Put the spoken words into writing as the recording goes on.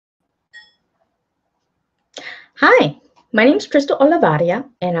Hi, my name is Crystal Olivaria,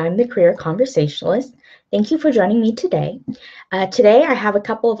 and I'm the Career Conversationalist. Thank you for joining me today. Today, I have a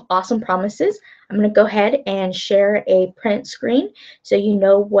couple of awesome promises. I'm going to go ahead and share a print screen so you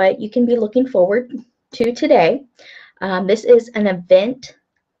know what you can be looking forward to today. This is an event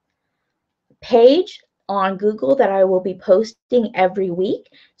page on Google that I will be posting every week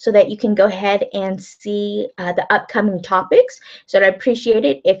so that you can go ahead and see the upcoming topics. So I'd appreciate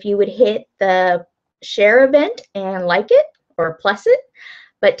it if you would hit the share event and like it or plus it.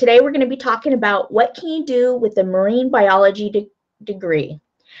 But today we're going to be talking about what can you do with a marine biology degree.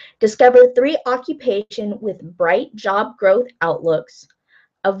 Discover 3 occupations with bright job growth outlooks.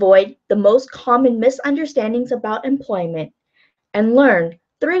 Avoid the most common misunderstandings about employment and learn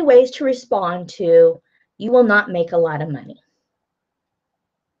 3 ways to respond to "you will not make a lot of money."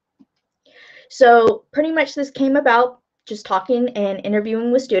 So pretty much this came about just talking and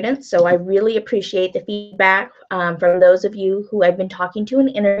interviewing with students. So I really appreciate the feedback from those of you who I've been talking to and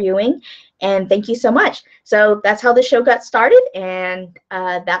interviewing, and thank you so much. So that's how the show got started, and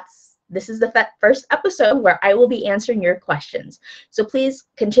this is the first episode where I will be answering your questions. So please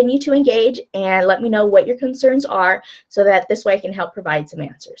continue to engage and let me know what your concerns are so that this way I can help provide some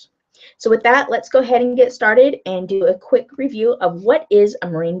answers. So with that, let's go ahead and get started and do a quick review of what is a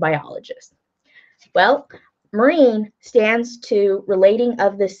marine biologist. Well, marine stands to relating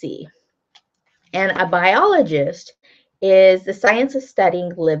of the sea, and a biologist is the science of studying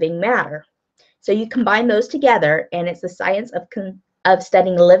living matter. So you combine those together, and it's the science of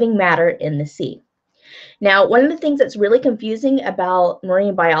studying living matter in the sea. Now, one of the things that's really confusing about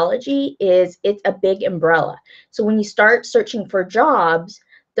marine biology is it's a big umbrella. So when you start searching for jobs,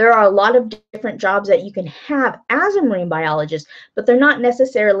 there are a lot of different jobs that you can have as a marine biologist, but they're not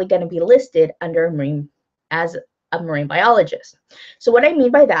necessarily going to be listed under as a marine biologist. So what I mean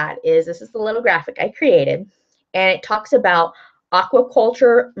by that is this is the little graphic I created, and it talks about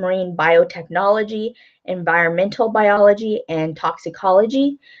aquaculture, marine biotechnology, environmental biology, and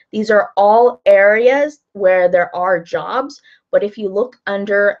toxicology. These are all areas where there are jobs, but if you look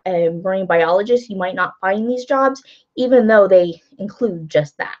under a marine biologist, you might not find these jobs, even though they include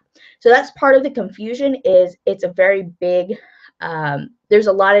just that. So that's part of the confusion. Is it's a very big, there's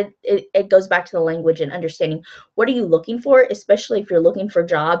a lot of, it goes back to the language and understanding what are you looking for, especially if you're looking for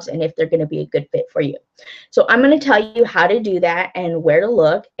jobs and if they're going to be a good fit for you. So I'm going to tell you how to do that and where to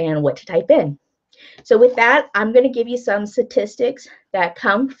look and what to type in. So with that, I'm going to give you some statistics that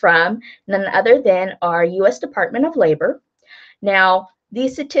come from none other than our U.S. Department of Labor. Now,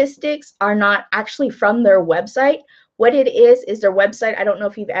 these statistics are not actually from their website. What it is their website. I don't know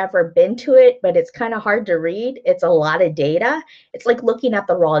if you've ever been to it, but it's kind of hard to read. It's a lot of data. It's like looking at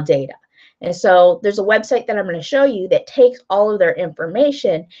the raw data. And so there's a website that I'm going to show you that takes all of their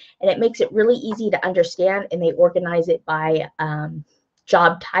information, and it makes it really easy to understand, and they organize it by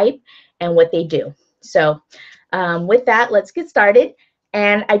job type and what they do. So with that, let's get started.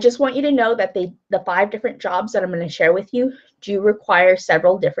 And I just want you to know that the 5 different jobs that I'm going to share with you do require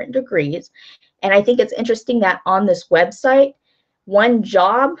several different degrees. And I think it's interesting that on this website, one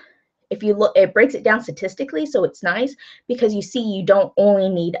job, if you look, it breaks it down statistically, so it's nice because you see you don't only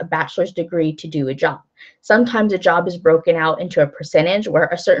need a bachelor's degree to do a job. Sometimes a job is broken out into a percentage where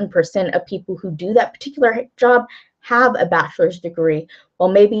a certain percent of people who do that particular job have a bachelor's degree,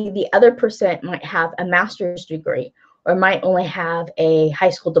 while maybe the other percent might have a master's degree or might only have a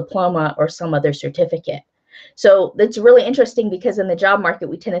high school diploma or some other certificate. So it's really interesting because in the job market,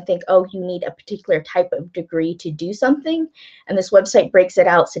 we tend to think, oh, you need a particular type of degree to do something. And this website breaks it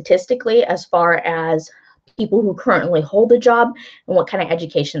out statistically as far as people who currently hold a job and what kind of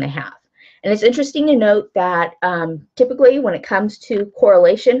education they have. And it's interesting to note that typically when it comes to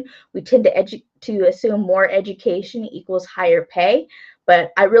correlation, we tend to assume more education equals higher pay.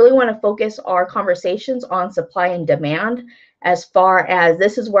 But I really want to focus our conversations on supply and demand, as far as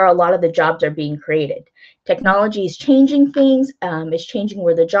this is where a lot of the jobs are being created. Technology is changing things, it's changing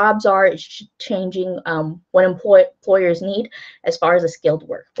where the jobs are, it's changing what employers need as far as a skilled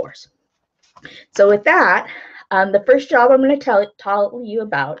workforce. So with that, the first job I'm going to tell you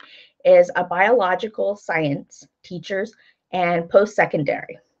about is a biological science teachers and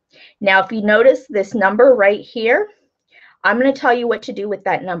post-secondary. Now, if you notice this number right here, I'm going to tell you what to do with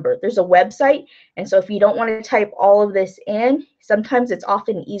that number. There's a website, and so if you don't want to type all of this in, sometimes it's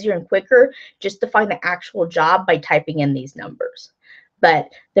often easier and quicker just to find the actual job by typing in these numbers. But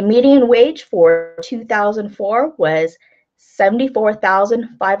the median wage for 2004 was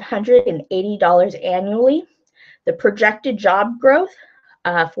 $74,580 annually. The projected job growth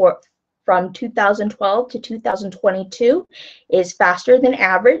from 2012 to 2022 is faster than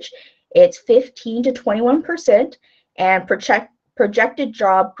average. It's 15 to 21%, and projected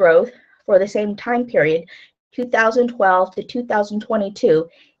job growth for the same time period, 2012 to 2022,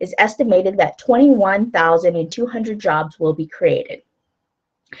 is estimated that 21,200 jobs will be created.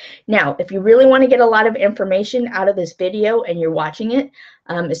 Now, if you really want to get a lot of information out of this video and you're watching it,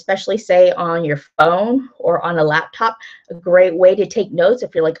 especially say on your phone or on a laptop, a great way to take notes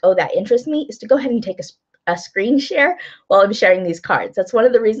if you're like, oh, that interests me, is to go ahead and take a screen share while I'm sharing these cards. That's one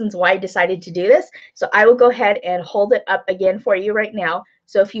of the reasons why I decided to do this. So I will go ahead and hold it up again for you right now.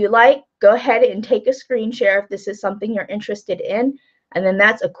 So if you like, go ahead and take a screen share if this is something you're interested in. And then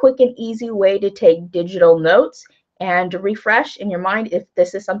that's a quick and easy way to take digital notes and refresh in your mind if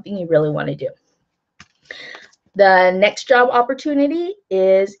this is something you really want to do. The next job opportunity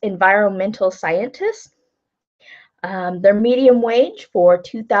is environmental scientist. Their median wage for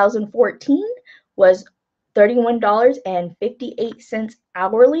 2014 was $31.58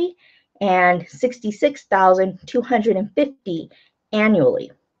 hourly and $66,250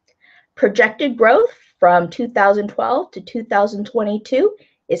 annually. Projected growth from 2012 to 2022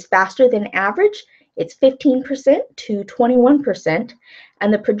 is faster than average. It's 15% to 21%,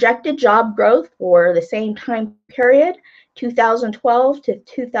 and the projected job growth for the same time period, 2012 to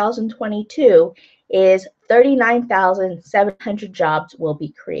 2022, is 39,700 jobs will be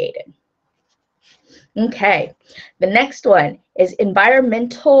created. Okay, the next one is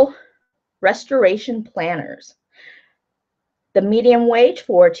environmental restoration planners. The median wage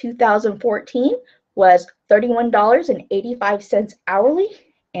for 2014 was $31.85 hourly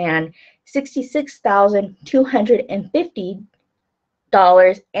and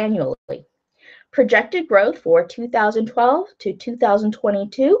 $66,250 annually. Projected growth for 2012 to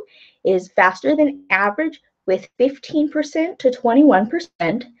 2022 is faster than average with 15% to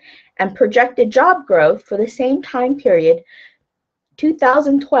 21%, and projected job growth for the same time period,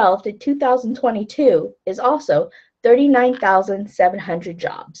 2012 to 2022, is also 39,700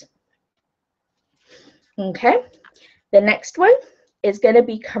 jobs. Okay, the next one is going to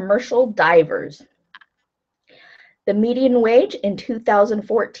be commercial divers. The median wage in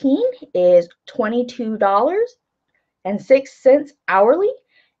 2014 is $22.06 hourly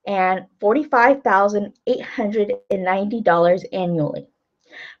and $45,890 annually.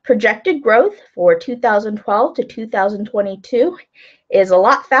 Projected growth for 2012 to 2022 is a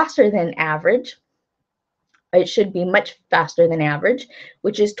lot faster than average. It should be much faster than average,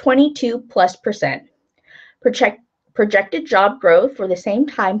 which is 22+%. Projected job growth for the same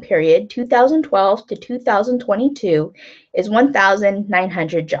time period, 2012 to 2022, is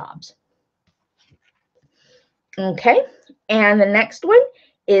 1,900 jobs. Okay, and the next one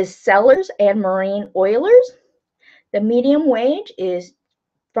is sellers and marine oilers. The median wage is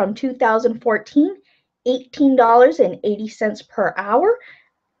from 2014, $18.80 per hour,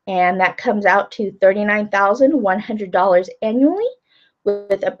 and that comes out to $39,100 annually,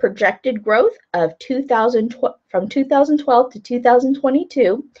 with a projected growth of from 2012 to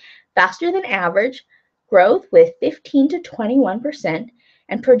 2022, faster than average growth with 15 to 21%,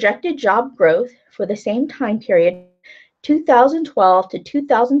 and projected job growth for the same time period, 2012 to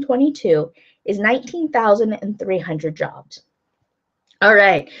 2022, is 19,300 jobs. All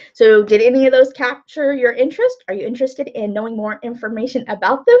right, so did any of those capture your interest? Are you interested in knowing more information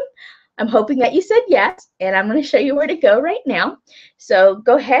about them? I'm hoping that you said yes, and I'm going to show you where to go right now. So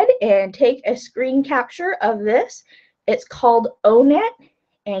go ahead and take a screen capture of this. It's called ONET,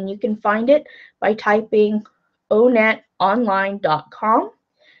 and you can find it by typing onetonline.com.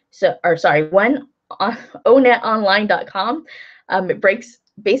 onetonline.com. It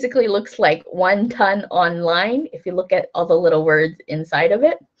basically looks like 1 ton online if you look at all the little words inside of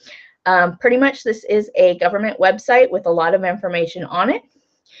it. Pretty much this is a government website with a lot of information on it.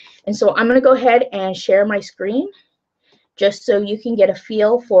 And so I'm going to go ahead and share my screen just so you can get a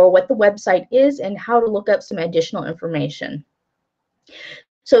feel for what the website is and how to look up some additional information.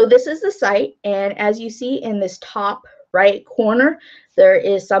 So this is the site, and as you see in this top right corner, there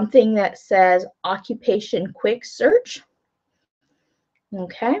is something that says Occupation Quick Search.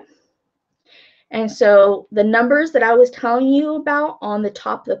 Okay. And so the numbers that I was telling you about on the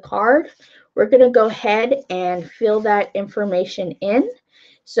top of the card, we're going to go ahead and fill that information in.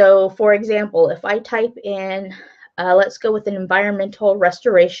 So for example, if I type in, let's go with an environmental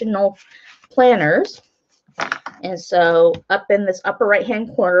restorational planners. And so up in this upper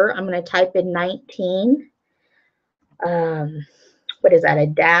right-hand corner, I'm going to type in 19, what is that, a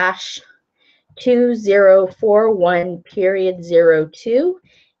dash 2041.02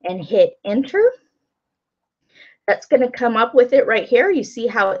 and hit enter. That's going to come up with it right here. You see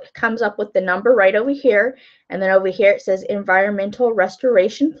how it comes up with the number right over here. And then over here it says environmental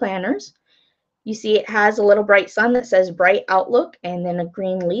restoration planners. You see it has a little bright sun that says bright outlook, and then a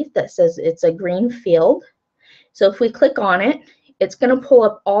green leaf that says it's a green field. So if we click on it, it's going to pull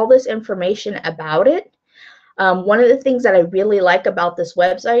up all this information about it. One of the things that I really like about this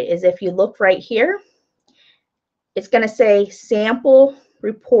website is if you look right here, it's going to say sample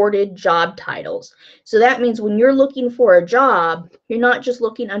reported job titles. So that means when you're looking for a job, you're not just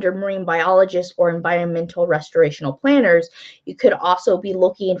looking under marine biologists or environmental restorational planners. You could also be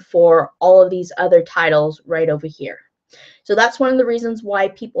looking for all of these other titles right over here. So that's one of the reasons why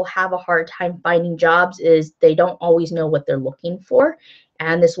people have a hard time finding jobs, is they don't always know what they're looking for,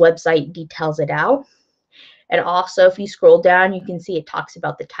 and this website details it out. And also, if you scroll down, you can see it talks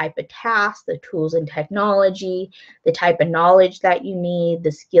about the type of tasks, the tools and technology, the type of knowledge that you need,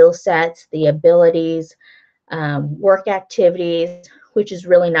 the skill sets, the abilities, work activities, which is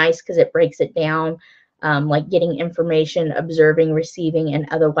really nice because it breaks it down, like getting information, observing, receiving, and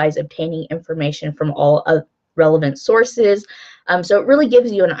otherwise obtaining information from all relevant sources. So it really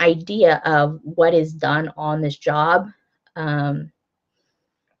gives you an idea of what is done on this job.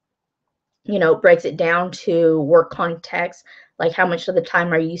 You know, breaks it down to work context, like how much of the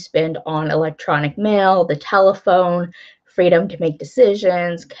time are you spend on electronic mail, the telephone, freedom to make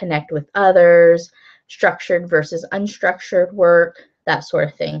decisions, connect with others, structured versus unstructured work, that sort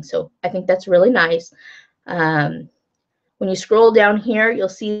of thing. So I think that's really nice. When you scroll down here, you'll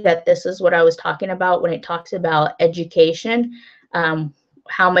see that this is what I was talking about when it talks about education.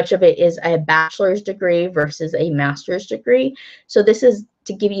 How much of it is a bachelor's degree versus a master's degree. So this is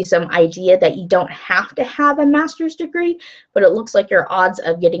to give you some idea that you don't have to have a master's degree, but it looks like your odds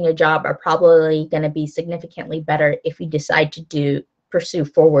of getting a job are probably going to be significantly better if you decide to pursue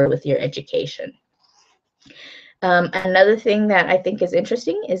forward with your education. Another thing that I think is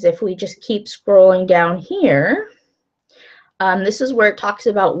interesting is if we just keep scrolling down here, this is where it talks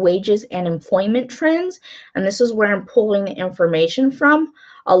about wages and employment trends, and this is where I'm pulling the information from.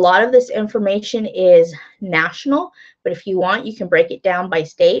 A lot of this information is national, but if you want, you can break it down by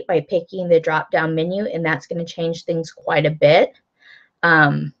state by picking the drop-down menu, and that's going to change things quite a bit,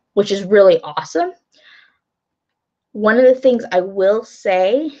 which is really awesome. One of the things I will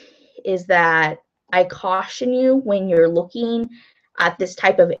say is that I caution you when you're looking at this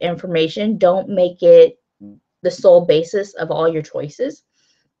type of information, don't make it the sole basis of all your choices.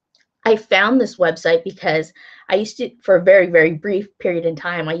 I found this website because I used to, for a very, very brief period in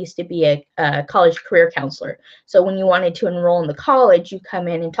time, I used to be a college career counselor. So when you wanted to enroll in the college, you come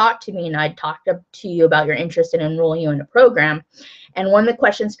in and talk to me, and I'd talk to you about your interest in enrolling you in a program. And one of the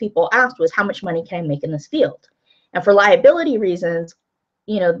questions people asked was, how much money can I make in this field? And for liability reasons,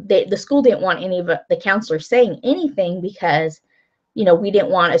 you know, the school didn't want any of the counselors saying anything because, you know, we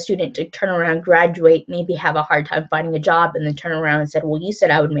didn't want a student to turn around, graduate, maybe have a hard time finding a job, and then turn around and said, well, you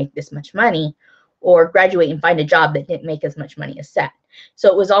said I would make this much money, or graduate and find a job that didn't make as much money as said. So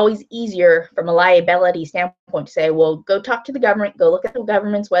it was always easier from a liability standpoint to say, well, go talk to the government, go look at the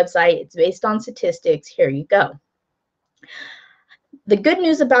government's website. It's based on statistics. Here you go. The good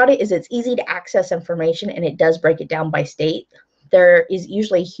news about it is it's easy to access information, and it does break it down by state. There is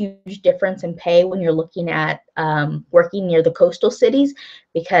usually a huge difference in pay when you're looking at working near the coastal cities,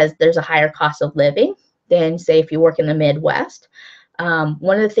 because there's a higher cost of living than, say, if you work in the Midwest.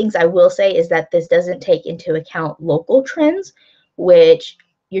 One of the things I will say is that this doesn't take into account local trends, which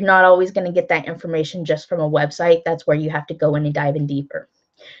you're not always going to get that information just from a website. That's where you have to go in and dive in deeper.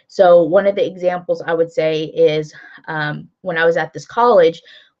 So one of the examples I would say is when I was at this college,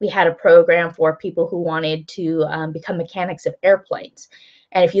 we had a program for people who wanted to become mechanics of airplanes.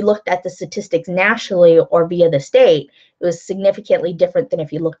 And if you looked at the statistics nationally or via the state, it was significantly different than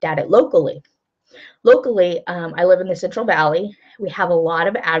if you looked at it locally. Locally, I live in the Central Valley. We have a lot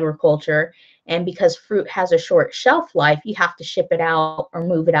of agriculture, and because fruit has a short shelf life, you have to ship it out or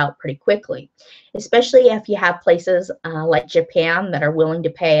move it out pretty quickly, especially if you have places like Japan that are willing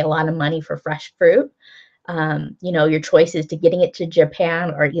to pay a lot of money for fresh fruit. You know, your choice is to getting it to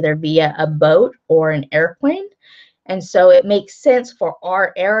Japan or either via a boat or an airplane. And so it makes sense for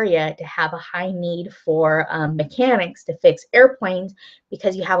our area to have a high need for mechanics to fix airplanes,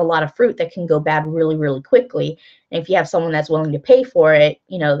 because you have a lot of fruit that can go bad really, really quickly. And if you have someone that's willing to pay for it,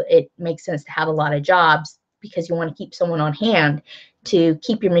 you know, it makes sense to have a lot of jobs, because you want to keep someone on hand to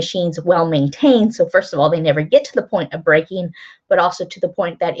keep your machines well maintained. So first of all, they never get to the point of breaking, but also to the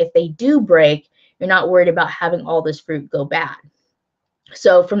point that if they do break, you're not worried about having all this fruit go bad.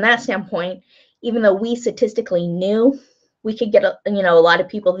 So from that standpoint, even though we statistically knew we could get, a lot of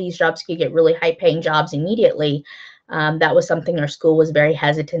people, these jobs could get really high paying jobs immediately. That was something our school was very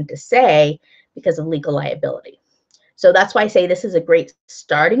hesitant to say because of legal liability. So that's why I say this is a great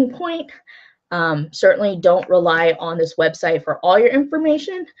starting point. Certainly don't rely on this website for all your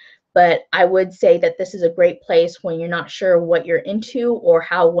information, but I would say that this is a great place when you're not sure what you're into or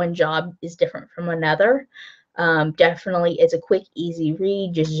how one job is different from another. Definitely, it's a quick, easy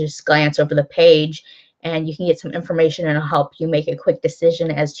read. Just glance over the page and you can get some information and it'll help you make a quick decision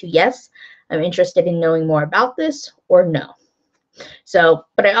as to, yes, I'm interested in knowing more about this, or no. So,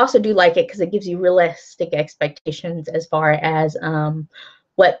 but I also do like it because it gives you realistic expectations as far as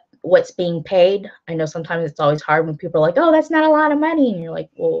what's being paid. I know sometimes it's always hard when people are like, oh, that's not a lot of money. And you're like,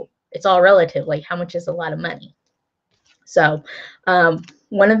 well, it's all relative. Like, how much is a lot of money? So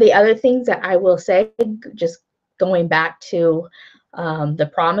one of the other things that I will say, just going back to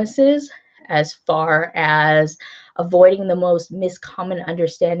the promises as far as avoiding the most miscommon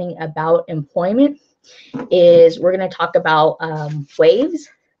understanding about employment, is we're going to talk about waves.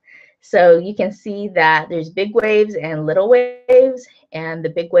 So you can see that there's big waves and little waves, and the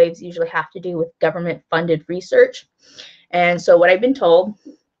big waves usually have to do with government funded research. And so what I've been told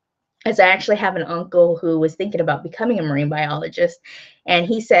is I actually have an uncle who was thinking about becoming a marine biologist, and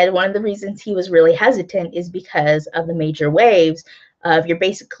he said one of the reasons he was really hesitant is because of the major waves of, you're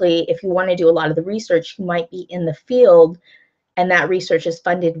basically, if you want to do a lot of the research, you might be in the field and that research is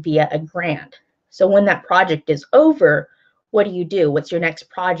funded via a grant. So when that project is over, what do? What's your next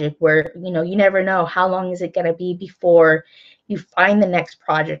project? Where, you never know how long is it going to be before you find the next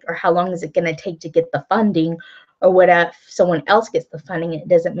project, or how long is it going to take to get the funding, or what if someone else gets the funding and it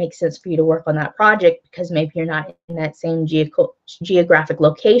doesn't make sense for you to work on that project because maybe you're not in that same geographic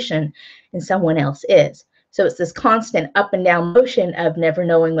location and someone else is. So it's this constant up and down motion of never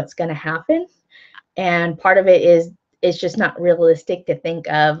knowing what's going to happen. And part of it is it's just not realistic to think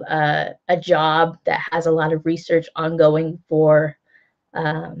of a job that has a lot of research ongoing for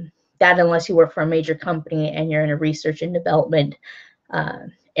that, unless you work for a major company and you're in a research and development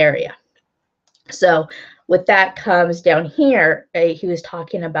area. So with that comes down here, he was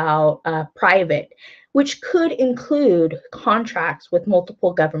talking about private, which could include contracts with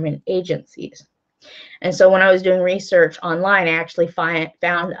multiple government agencies. And so when I was doing research online, I actually found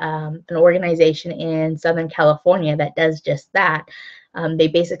an organization in Southern California that does just that. They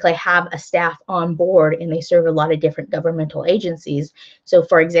basically have a staff on board and they serve a lot of different governmental agencies. So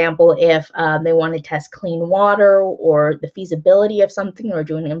for example, if they want to test clean water or the feasibility of something or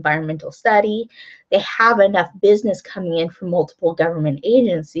do an environmental study, they have enough business coming in from multiple government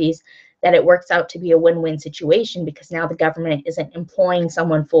agencies that it works out to be a win-win situation, because now the government isn't employing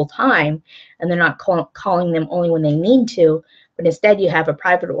someone full-time and they're not calling them only when they need to, but instead you have a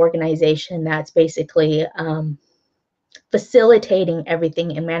private organization that's basically facilitating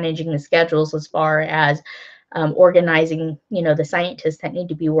everything and managing the schedules as far as organizing, the scientists that need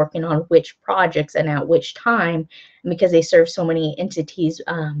to be working on which projects and at which time. And because they serve so many entities,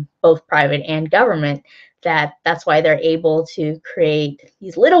 both private and government, that's why they're able to create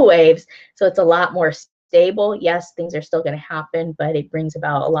these little waves. So it's a lot more stable. Yes, things are still going to happen, but it brings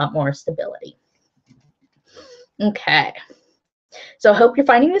about a lot more stability. Okay, so I hope you're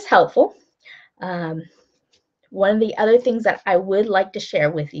finding this helpful. One of the other things that I would like to share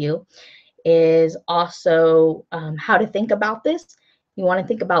with you is also how to think about this. You want to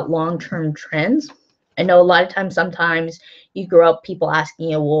think about long-term trends. I know a lot of times, sometimes you grow up, people asking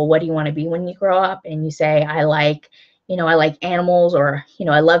you, well, what do you want to be when you grow up? And you say, I like animals, or,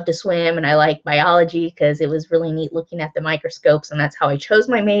 I love to swim and I like biology because it was really neat looking at the microscopes and that's how I chose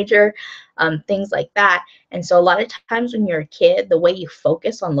my major, things like that. And so a lot of times when you're a kid, the way you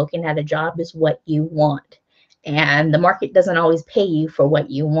focus on looking at a job is what you want. And the market doesn't always pay you for what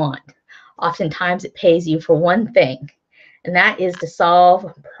you want. Oftentimes it pays you for one thing, and that is to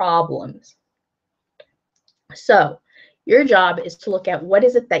solve problems. So your job is to look at what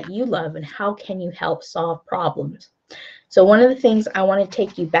is it that you love and how can you help solve problems. So one of the things I want to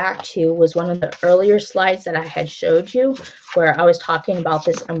take you back to was one of the earlier slides that I had showed you, where I was talking about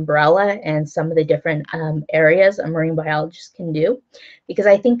this umbrella and some of the different areas a marine biologist can do, because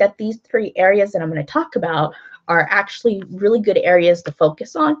I think that these three areas that I'm going to talk about are actually really good areas to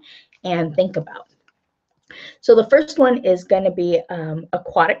focus on and think about. So the first one is going to be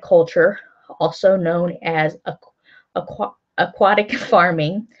aquatic culture, also known as aquatic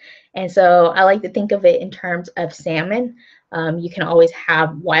farming. And so I like to think of it in terms of salmon. You can always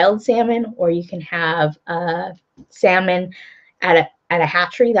have wild salmon, or you can have salmon at a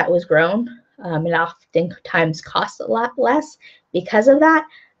hatchery that was grown. It oftentimes costs a lot less because of that.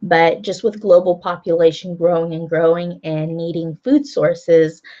 But just with global population growing and growing and needing food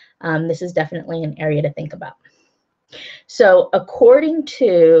sources, this is definitely an area to think about. So according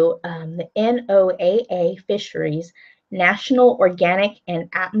to the NOAA Fisheries, National Organic and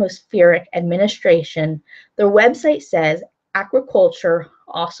Atmospheric Administration, their website says aquaculture,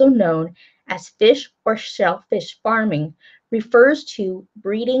 also known as fish or shellfish farming, refers to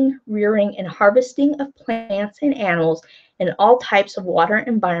breeding, rearing, and harvesting of plants and animals in all types of water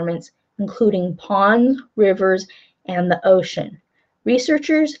environments, including ponds, rivers, and the ocean.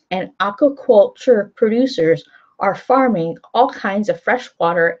 Researchers and aquaculture producers are farming all kinds of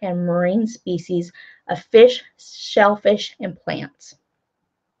freshwater and marine species of fish, shellfish, and plants.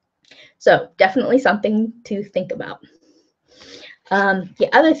 So definitely something to think about. The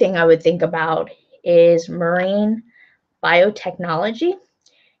other thing I would think about is marine biotechnology.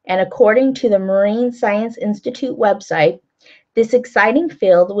 And according to the Marine Science Institute website, this exciting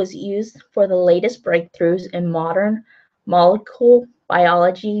field was used for the latest breakthroughs in modern molecular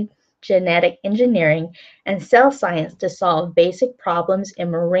biology, genetic engineering, and cell science to solve basic problems in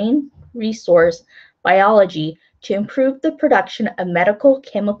marine resource biology to improve the production of medical,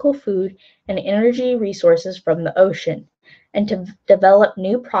 chemical, food, and energy resources from the ocean, and to develop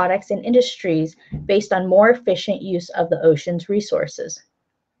new products and industries based on more efficient use of the ocean's resources.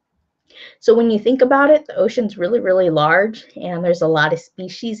 So when you think about it, the ocean's really, really large, and there's a lot of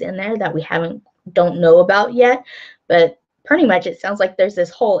species in there that we don't know about yet. But pretty much it sounds like there's this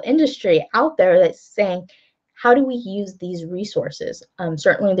whole industry out there that's saying, how do we use these resources?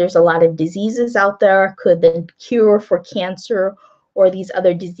 Certainly there's a lot of diseases out there. Could the cure for cancer or these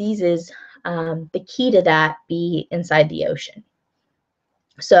other diseases, the key to that be inside the ocean?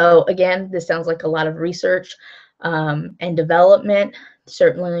 So again, this sounds like a lot of research and development.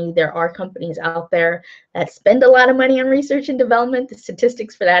 Certainly there are companies out there that spend a lot of money on research and development. The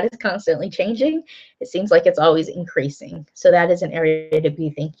statistics for that is constantly changing. It seems like it's always increasing. So that is an area to be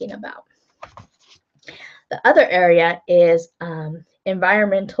thinking about. The other area is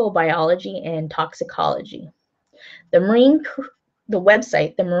environmental biology and toxicology. The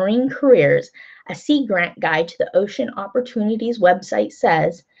website, The Marine Careers, a Sea Grant Guide to the Ocean Opportunities website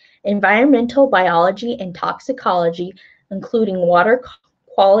says, environmental biology and toxicology, including water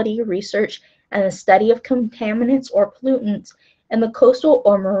quality research and the study of contaminants or pollutants in the coastal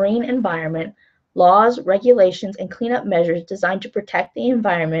or marine environment, laws, regulations, and cleanup measures designed to protect the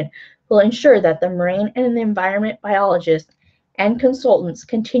environment will ensure that the marine and environment biologists and consultants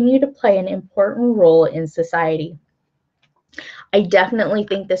continue to play an important role in society. I definitely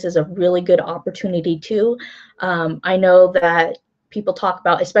think this is a really good opportunity too. I know that people talk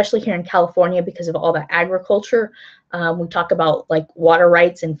about, especially here in California, because of all the agriculture, we talk about like water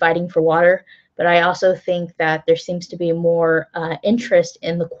rights and fighting for water. But I also think that there seems to be more interest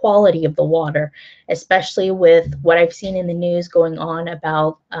in the quality of the water, especially with what I've seen in the news going on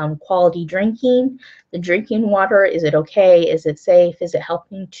about quality drinking. The drinking water, is it okay? Is it safe? Is it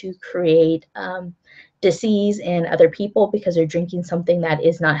helping to create disease in other people because they're drinking something that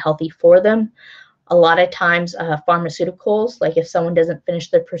is not healthy for them? A lot of times pharmaceuticals, like if someone doesn't finish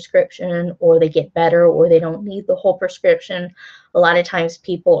their prescription or they get better or they don't need the whole prescription, a lot of times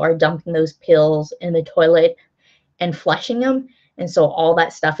people are dumping those pills in the toilet and flushing them. And so all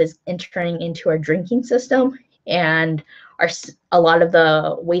that stuff is entering into our drinking system, and a lot of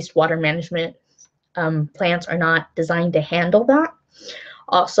the wastewater management plants are not designed to handle that.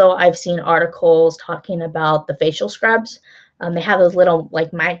 Also, I've seen articles talking about the facial scrubs. They have those little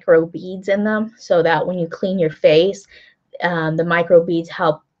like micro beads in them so that when you clean your face, the micro beads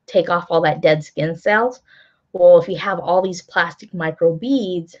help take off all that dead skin cells. Well, if you have all these plastic micro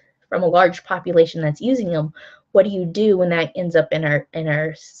beads from a large population that's using them, what do you do when that ends up in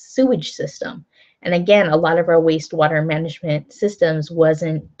our sewage system? And again, a lot of our wastewater management systems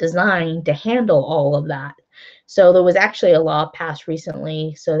wasn't designed to handle all of that. So there was actually a law passed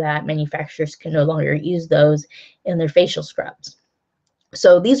recently so that manufacturers can no longer use those in their facial scrubs.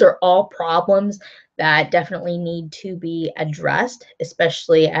 So these are all problems that definitely need to be addressed,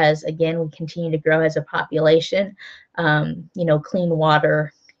 especially as, again, we continue to grow as a population. Clean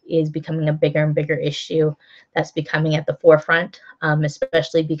water is becoming a bigger and bigger issue that's becoming at the forefront,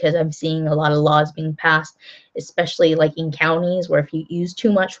 especially because I'm seeing a lot of laws being passed, especially like in counties where if you use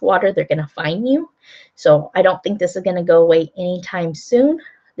too much water, they're going to fine you. So I don't think this is going to go away anytime soon.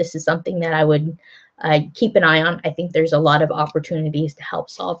 This is something that I would keep an eye on. I think there's a lot of opportunities to help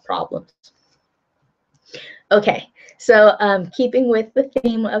solve problems. Okay, so keeping with the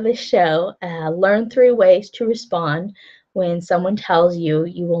theme of the show, learn 3 ways to respond when someone tells you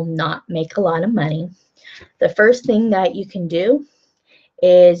you will not make a lot of money. The first thing that you can do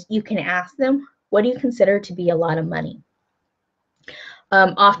is you can ask them, what do you consider to be a lot of money?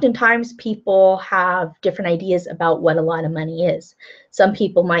 Oftentimes people have different ideas about what a lot of money is. Some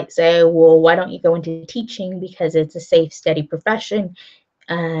people might say, well, why don't you go into teaching because it's a safe, steady profession?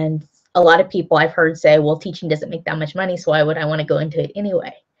 And a lot of people I've heard say, well, teaching doesn't make that much money, so why would I want to go into it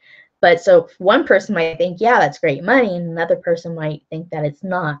anyway? But so one person might think, yeah, that's great money, and another person might think that it's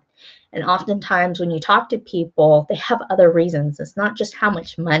not. And oftentimes when you talk to people, they have other reasons. It's not just how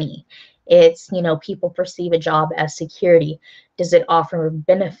much money. It's, people perceive a job as security. Does it offer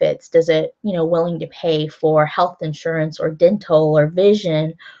benefits? Does it, willing to pay for health insurance or dental or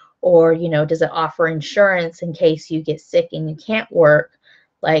vision? Or, does it offer insurance in case you get sick and you can't work?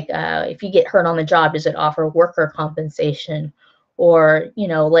 Like if you get hurt on the job, does it offer worker compensation? Or,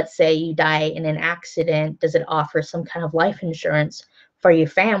 let's say you die in an accident, does it offer some kind of life insurance for your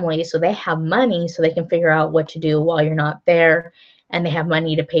family so they have money so they can figure out what to do while you're not there, and they have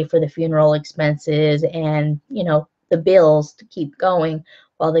money to pay for the funeral expenses and, the bills to keep going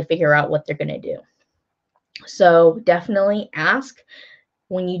while they figure out what they're going to do. So definitely ask.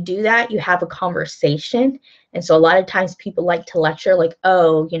 When you do that, you have a conversation. And so a lot of times people like to lecture like,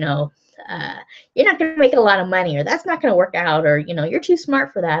 oh, you're not going to make a lot of money, or that's not going to work out, or, you're too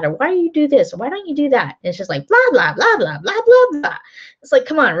smart for that, or why do you do this, or why don't you do that? And it's just like, blah, blah, blah, blah, blah, blah, blah. It's like,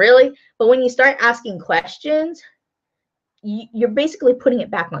 come on, really? But when you start asking questions, you're basically putting it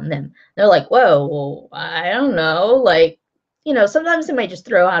back on them. They're like, whoa, well, I don't know. Like, sometimes they might just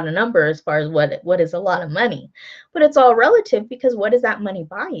throw out a number as far as what is a lot of money. But it's all relative, because what does that money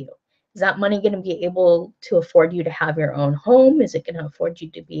buy you? Is that money going to be able to afford you to have your own home? Is it going to afford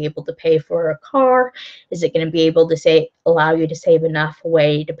you to be able to pay for a car? Is it going to be able to allow you to save enough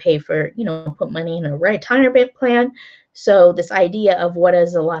away to pay for, put money in a retirement plan? So this idea of what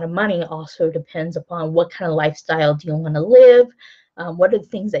is a lot of money also depends upon what kind of lifestyle do you want to live, what are the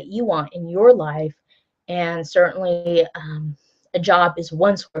things that you want in your life, and certainly a job is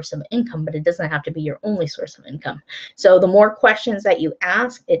one source of income, but it doesn't have to be your only source of income. So the more questions that you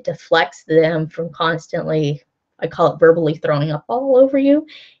ask, it deflects them from constantly, I call it verbally throwing up all over you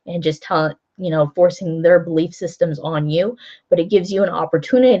and just forcing their belief systems on you. But it gives you an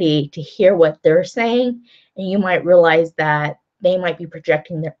opportunity to hear what they're saying, and you might realize that they might be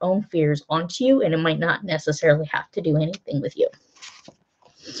projecting their own fears onto you, and it might not necessarily have to do anything with you.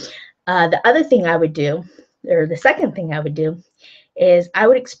 The other thing I would do, or the second thing I would do, is I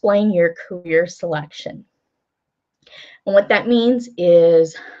would explain your career selection. And what that means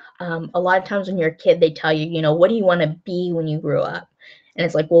is a lot of times when you're a kid, they tell you, what do you want to be when you grow up? And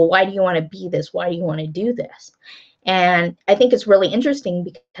it's like, well, why do you want to be this? Why do you want to do this? And I think it's really interesting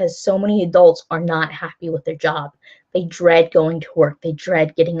because so many adults are not happy with their job. They dread going to work. They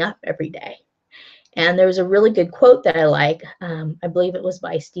dread getting up every day. And there was a really good quote that I like. I believe it was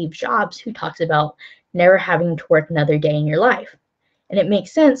by Steve Jobs, who talks about never having to work another day in your life. And it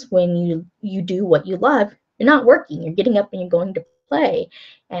makes sense when you do what you love. You're not working. You're getting up and you're going to play.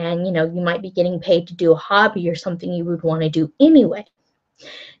 And, you might be getting paid to do a hobby or something you would want to do anyway.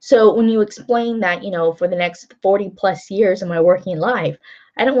 So when you explain that, for the next 40 plus years of my working life,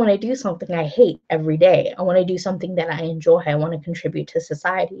 I don't want to do something I hate every day. I want to do something that I enjoy. I want to contribute to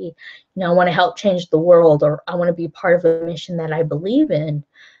society. I want to help change the world, or I want to be part of a mission that I believe in.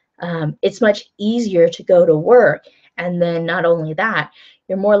 It's much easier to go to work. And then not only that,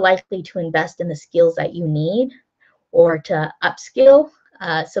 you're more likely to invest in the skills that you need or to upskill.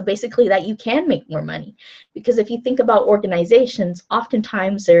 So basically that you can make more money. Because if you think about organizations,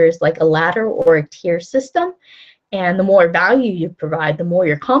 oftentimes there's like a ladder or a tier system. And the more value you provide, the more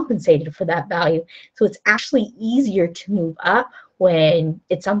you're compensated for that value. So it's actually easier to move up when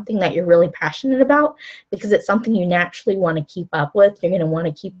it's something that you're really passionate about, because it's something you naturally want to keep up with. You're going to want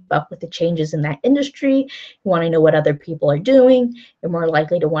to keep up with the changes in that industry. You want to know what other people are doing. You're more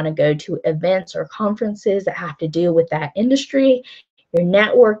likely to want to go to events or conferences that have to do with that industry. You're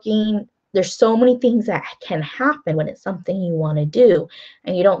networking. There's so many things that can happen when it's something you want to do,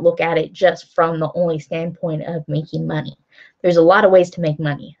 and you don't look at it just from the only standpoint of making money. There's a lot of ways to make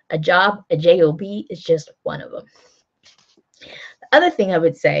money. A job, a job, is just one of them. The other thing I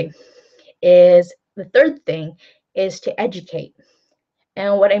would say is, the third thing is to educate.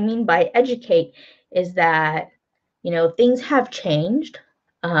 And what I mean by educate is that, things have changed.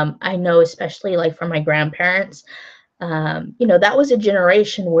 I know, especially like for my grandparents, that was a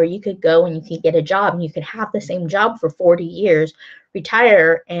generation where you could go and you could get a job and you could have the same job for 40 years,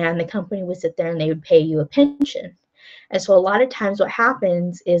 retire, and the company would sit there and they would pay you a pension. And so a lot of times what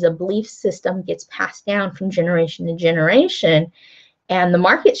happens is a belief system gets passed down from generation to generation, and the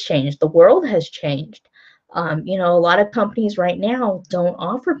market's changed, the world has changed. You know, a lot of companies right now don't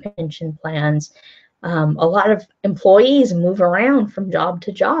offer pension plans. A lot of employees move around from job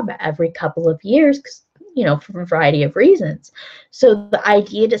to job every couple of years, 'cause, you know, for a variety of reasons. So the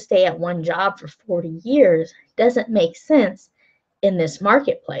idea to stay at one job for 40 years doesn't make sense in this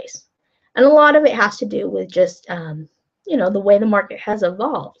marketplace. And a lot of it has to do with just, you know, the way the market has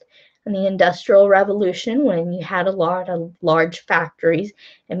evolved. In the Industrial Revolution, when you had a lot of large factories,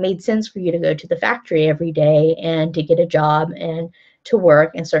 it made sense for you to go to the factory every day and to get a job and to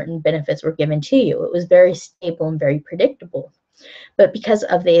work, and certain benefits were given to you. It was very stable and very predictable. But because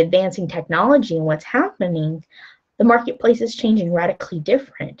of the advancing technology and what's happening, the marketplace is changing radically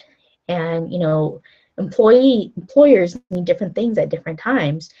different. And, you know, employers need different things at different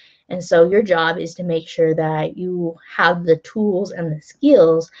times. And so your job is to make sure that you have the tools and the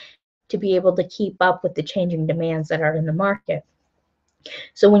skills to be able to keep up with the changing demands that are in the market.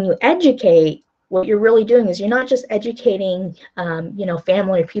 So when you educate, what you're really doing is you're not just educating, you know,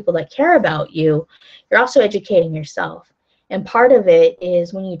 family or people that care about you, you're also educating yourself. And part of it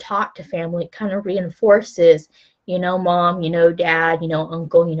is when you talk to family, it kind of reinforces, you know, mom, you know, dad, you know,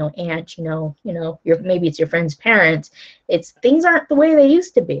 uncle, you know, aunt, maybe it's your friend's parents. It's things aren't the way they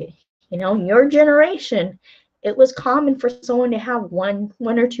used to be. You know, in your generation, it was common for someone to have one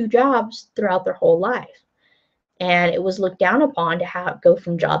or two jobs throughout their whole life, and it was looked down upon to go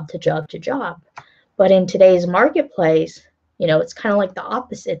from job to job to job. But in today's marketplace, you know, it's kind of like the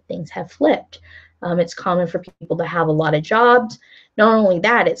opposite. Things have flipped. It's common for people to have a lot of jobs. Not only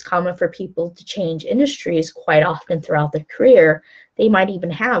that, it's common for people to change industries quite often throughout their career. They might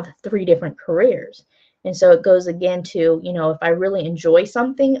even have 3 different careers. And so it goes again to, you know, if I really enjoy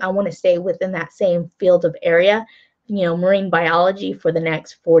something, I want to stay within that same field of area, you know, marine biology for the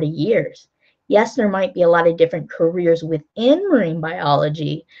next 40 years. Yes, there might be a lot of different careers within marine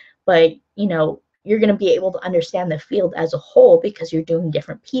biology, but, you know, you're going to be able to understand the field as a whole because you're doing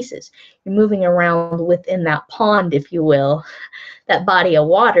different pieces. You're moving around within that pond, if you will, that body of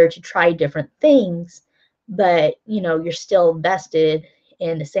water to try different things, but, you know, you're still vested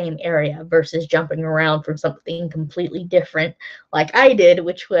in the same area versus jumping around from something completely different like I did,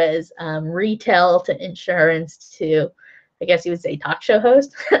 which was retail to insurance to, I guess you would say, talk show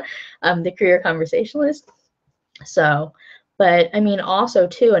host, the career conversationalist. So, but I mean, also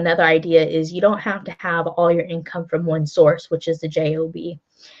too, another idea is you don't have to have all your income from one source, which is the job.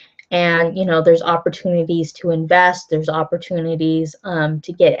 And, you know, there's opportunities to invest, there's opportunities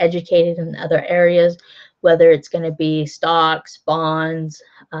to get educated in other areas, whether it's going to be stocks, bonds,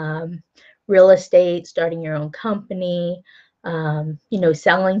 real estate, starting your own company, you know,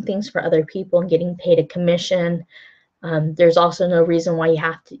 selling things for other people and getting paid a commission. There's also no reason why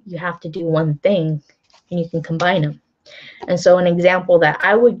you have to do one thing, and you can combine them. And so an example that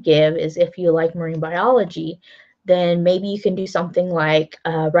I would give is if you like marine biology, then maybe you can do something like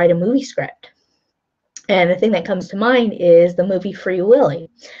write a movie script. And the thing that comes to mind is the movie Free Willy.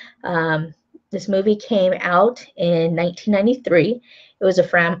 This movie came out in 1993. It was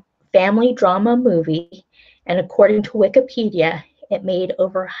a family drama movie, and according to Wikipedia, it made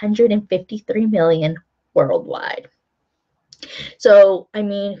over 153 million worldwide. So, I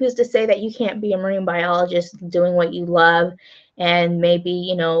mean, who's to say that you can't be a marine biologist doing what you love, and maybe,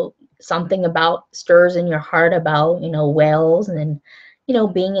 you know, something about stirs in your heart about, you know, whales and, you know,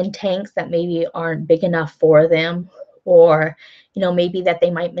 being in tanks that maybe aren't big enough for them, or, you know, maybe that they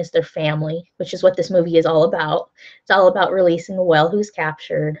might miss their family, which is what this movie is all about. It's all about releasing a whale who's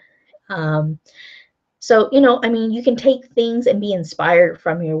captured. So, you know, I mean, you can take things and be inspired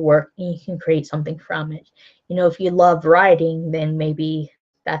from your work, and you can create something from it. You know, if you love writing, then maybe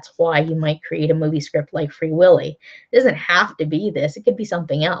that's why you might create a movie script like Free Willy. It doesn't have to be this. It could be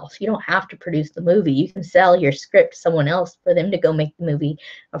something else. You don't have to produce the movie. You can sell your script to someone else for them to go make the movie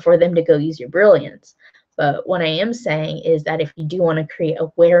or for them to go use your brilliance. But what I am saying is that if you do want to create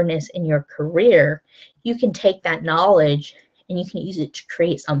awareness in your career, you can take that knowledge and you can use it to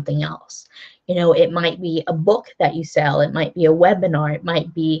create something else. You know, it might be a book that you sell, it might be a webinar, it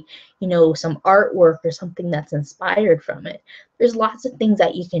might be, you know, some artwork or something that's inspired from it. There's lots of things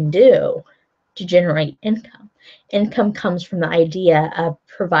that you can do to generate income. Income comes from the idea of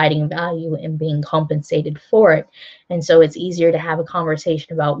providing value and being compensated for it. And so it's easier to have a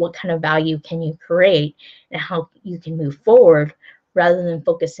conversation about what kind of value can you create and how you can move forward rather than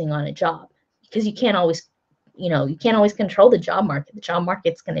focusing on a job. Because you can't always, you know, you can't always control the job market. The job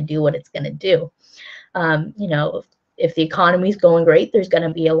market's going to do what it's going to do. You know, if the economy is going great, there's going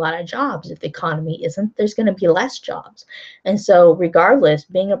to be a lot of jobs. If the economy isn't, there's going to be less jobs. And so regardless,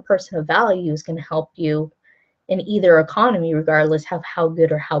 being a person of value is going to help you in either economy, regardless of how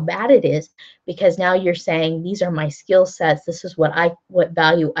good or how bad it is, because now you're saying these are my skill sets, this is what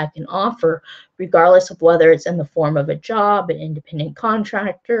value I can offer, regardless of whether it's in the form of a job, an independent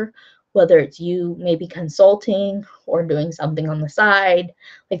contractor, whether it's you maybe consulting or doing something on the side.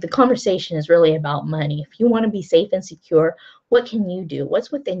 Like, the conversation is really about money. If you want to be safe and secure, what can you do?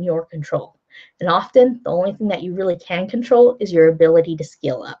 What's within your control? And often the only thing that you really can control is your ability to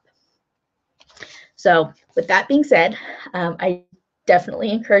scale up. So with that being said, I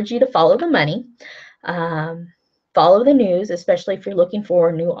definitely encourage you to follow the money. Follow the news, especially if you're looking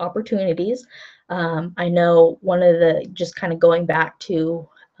for new opportunities. I know one of the, just kind of going back to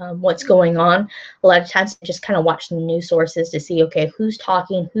what's going on, a lot of times I just kind of watch the news sources to see, okay, who's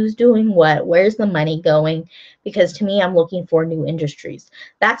talking, who's doing what, where's the money going? Because to me, I'm looking for new industries.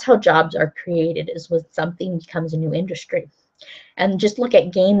 That's how jobs are created, is when something becomes a new industry. And just look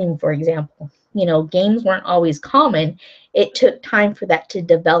at gaming, for example. You know, games weren't always common. It took time for that to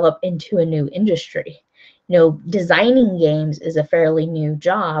develop into a new industry. You know, designing games is a fairly new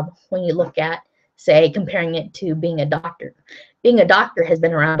job when you look at, say, comparing it to being a doctor. Being a doctor has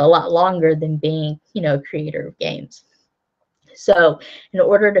been around a lot longer than being, you know, a creator of games. So in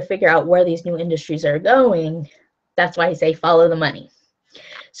order to figure out where these new industries are going, that's why I say follow the money.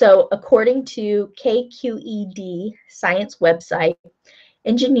 So according to KQED Science website,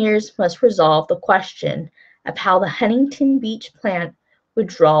 engineers must resolve the question of how the Huntington Beach plant would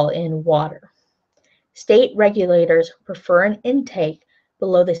draw in water. State regulators prefer an intake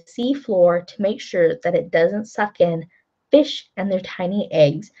below the sea floor to make sure that it doesn't suck in fish and their tiny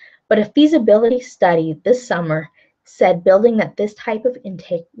eggs, but a feasibility study this summer said building this type of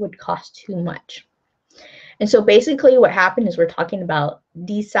intake would cost too much. And so basically what happened is we're talking about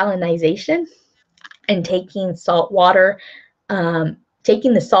desalination and taking salt water,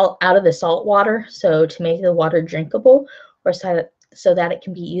 taking the salt out of the salt water, so to make the water drinkable, or so that it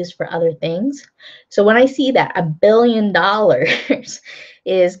can be used for other things. So when I see that $1 billion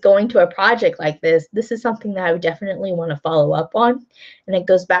is going to a project like this is something that I would definitely want to follow up on. And it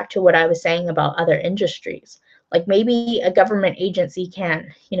goes back to what I was saying about other industries. Like, maybe a government agency can't,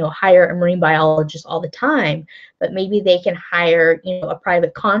 you know, hire a marine biologist all the time, but maybe they can hire, you know, a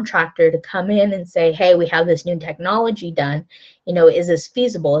private contractor to come in and say, hey, we have this new technology done. You know, is this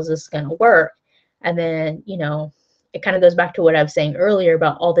feasible? Is this going to work? And then, you know, it kind of goes back to what I was saying earlier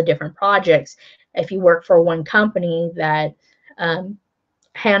about all the different projects. If you work for one company that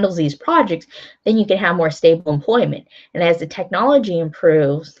handles these projects, then you can have more stable employment. And as the technology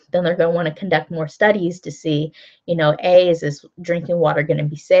improves, then they're going to want to conduct more studies to see, you know, A, is this drinking water going to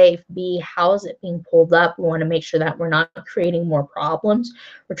be safe? B, how is it being pulled up? We want to make sure that we're not creating more problems.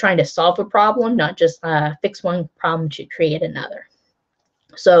 We're trying to solve a problem, not just fix one problem to create another.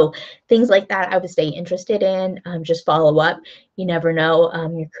 So things like that I would stay interested in. Just follow up. You never know,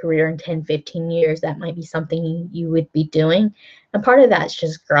 your career in 10, 15 years, that might be something you would be doing. And part of that's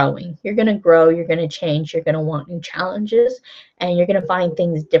just growing. You're going to grow, you're going to change, you're going to want new challenges, and you're going to find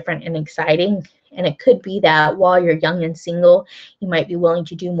things different and exciting. And it could be that while you're young and single, you might be willing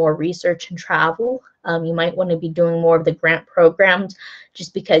to do more research and travel. You might want to be doing more of the grant programs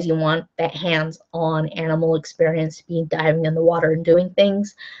just because you want that hands-on animal experience, being diving in the water and doing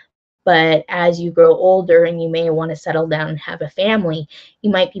things. But as you grow older and you may want to settle down and have a family,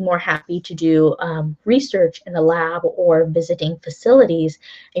 you might be more happy to do research in a lab or visiting facilities,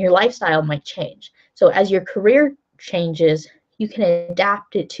 and your lifestyle might change. So as your career changes, you can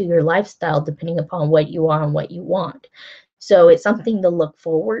adapt it to your lifestyle depending upon what you are and what you want. So it's something to look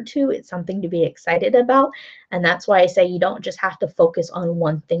forward to. It's something to be excited about. And that's why I say you don't just have to focus on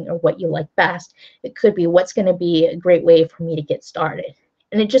one thing or what you like best. It could be what's going to be a great way for me to get started.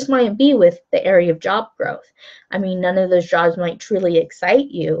 And it just might be with the area of job growth. I mean, none of those jobs might truly excite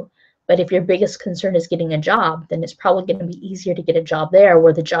you, but if your biggest concern is getting a job, then it's probably going to be easier to get a job there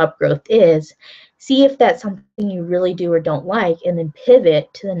where the job growth is. See if that's something you really do or don't like, and then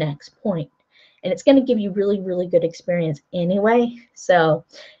pivot to the next point. And it's going to give you really, really good experience anyway. So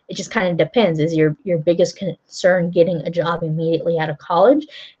it just kind of depends. Is your biggest concern getting a job immediately out of college?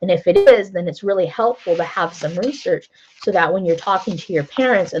 And if it is, then it's really helpful to have some research so that when you're talking to your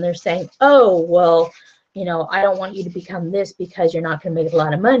parents and they're saying, oh, well, you know, I don't want you to become this because you're not going to make a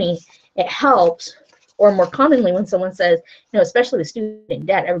lot of money, it helps. Or more commonly, when someone says, you know, especially with student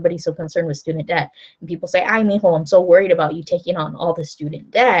debt, everybody's so concerned with student debt. And people say, ay, mijo, I'm so worried about you taking on all the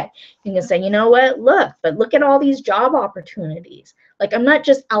student debt. You can say, you know what, look at all these job opportunities. Like, I'm not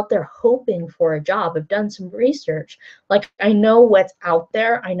just out there hoping for a job. I've done some research. Like, I know what's out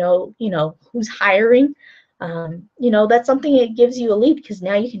there. I know, you know, who's hiring. You know, that's something that gives you a lead, because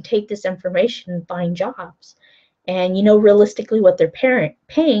now you can take this information and find jobs. and you know realistically what they're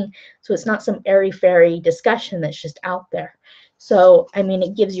paying, so it's not some airy-fairy discussion that's just out there. So, I mean,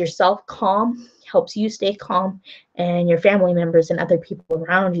 it gives yourself calm, helps you stay calm, and your family members and other people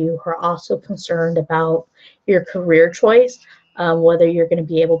around you who are also concerned about your career choice, whether you're going to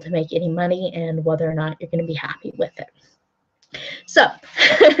be able to make any money and whether or not you're going to be happy with it. So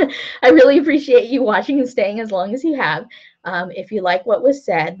I really appreciate you watching and staying as long as you have. If you like what was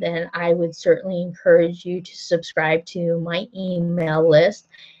said, then I would certainly encourage you to subscribe to my email list,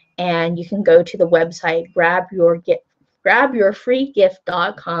 and you can go to the website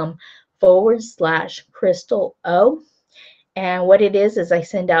grabyourfreegift.com/Crystal O. And what it is I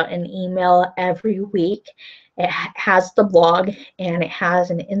send out an email every week. It has the blog and it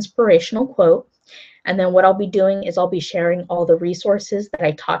has an inspirational quote. And then what I'll be doing is I'll be sharing all the resources that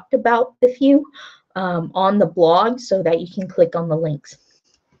I talked about with you on the blog so that you can click on the links.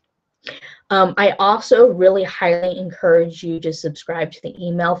 I also really highly encourage you to subscribe to the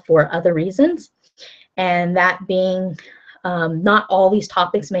email for other reasons, and that being not all these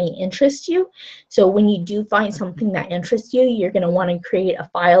topics may interest you. So when you do find something that interests you, you're going to want to create a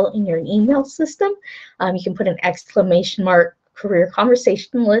file in your email system. You can put an exclamation mark career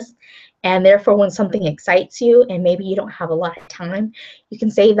conversation list, and therefore when something excites you and maybe you don't have a lot of time, you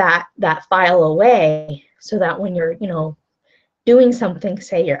can save that file away so that when you're doing something,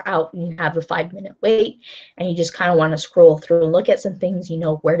 say you're out and you have a 5-minute wait and you just kind of want to scroll through and look at some things, you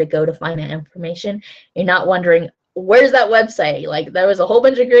know where to go to find that information. You're not wondering, where's that website? Like, there was a whole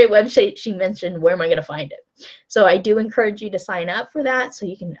bunch of great websites she mentioned, where am I going to find it? So I do encourage you to sign up for that so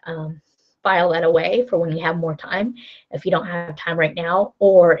you can file that away for when you have more time, if you don't have time right now,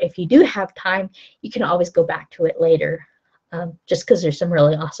 or if you do have time, you can always go back to it later, just because there's some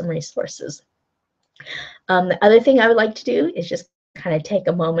really awesome resources. The other thing I would like to do is just kind of take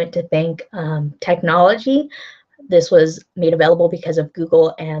a moment to thank technology. This was made available because of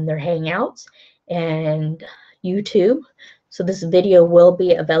Google and their Hangouts and YouTube. So this video will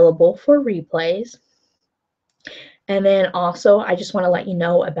be available for replays. And then also, I just want to let you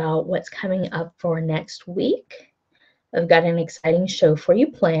know about what's coming up for next week. I've got an exciting show for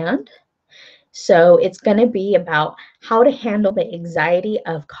you planned. So it's going to be about how to handle the anxiety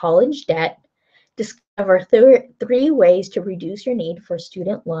of college debt, discover 3 ways to reduce your need for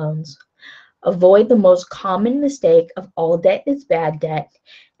student loans, avoid the most common mistake of all debt is bad debt,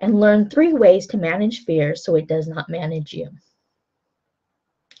 and learn 3 ways to manage fear so it does not manage you.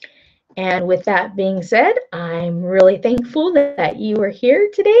 And with that being said, I'm really thankful that you were here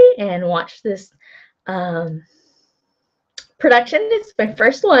today and watched this production. It's my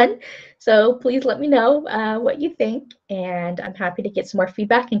first one, so please let me know what you think, and I'm happy to get some more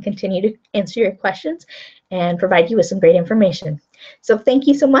feedback and continue to answer your questions and provide you with some great information. So thank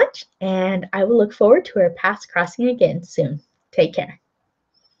you so much, and I will look forward to our paths crossing again soon. Take care.